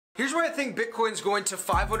Here's why I think Bitcoin's going to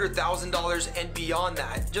 $500,000 and beyond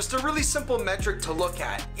that. Just a really simple metric to look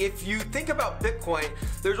at. If you think about Bitcoin,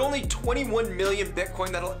 there's only 21 million Bitcoin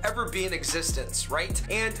that'll ever be in existence, right?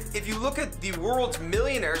 And if you look at the world's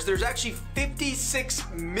millionaires, there's actually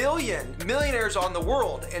 56 million millionaires on the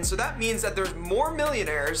world. And so that means that there's more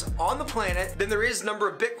millionaires on the planet than there is number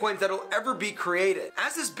of Bitcoins that'll ever be created.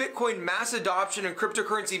 As this Bitcoin mass adoption and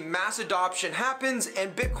cryptocurrency mass adoption happens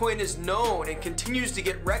and Bitcoin is known and continues to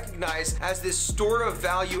get recognized as this store of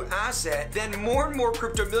value asset, then more and more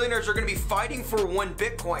crypto millionaires are going to be fighting for one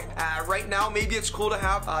Bitcoin. Right now, maybe it's cool to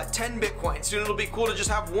have 10 Bitcoin. Soon it'll be cool to just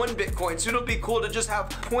have 1 Bitcoin. Soon it'll be cool to just have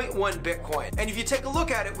 0.1 Bitcoin. And if you take a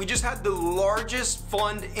look at it, we just had the largest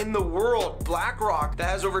fund in the world, BlackRock, that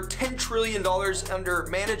has over $10 trillion under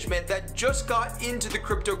management that just got into the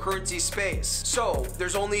cryptocurrency space. So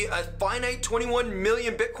there's only a finite 21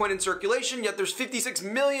 million Bitcoin in circulation, yet there's 56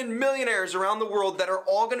 million millionaires around the world that are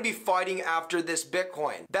all going to be fighting after this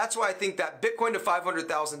Bitcoin. That's why I think that Bitcoin to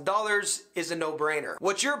 $500,000 is a no-brainer.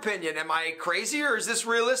 What's your opinion? Am I crazy or is this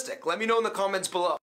realistic? Let me know in the comments below.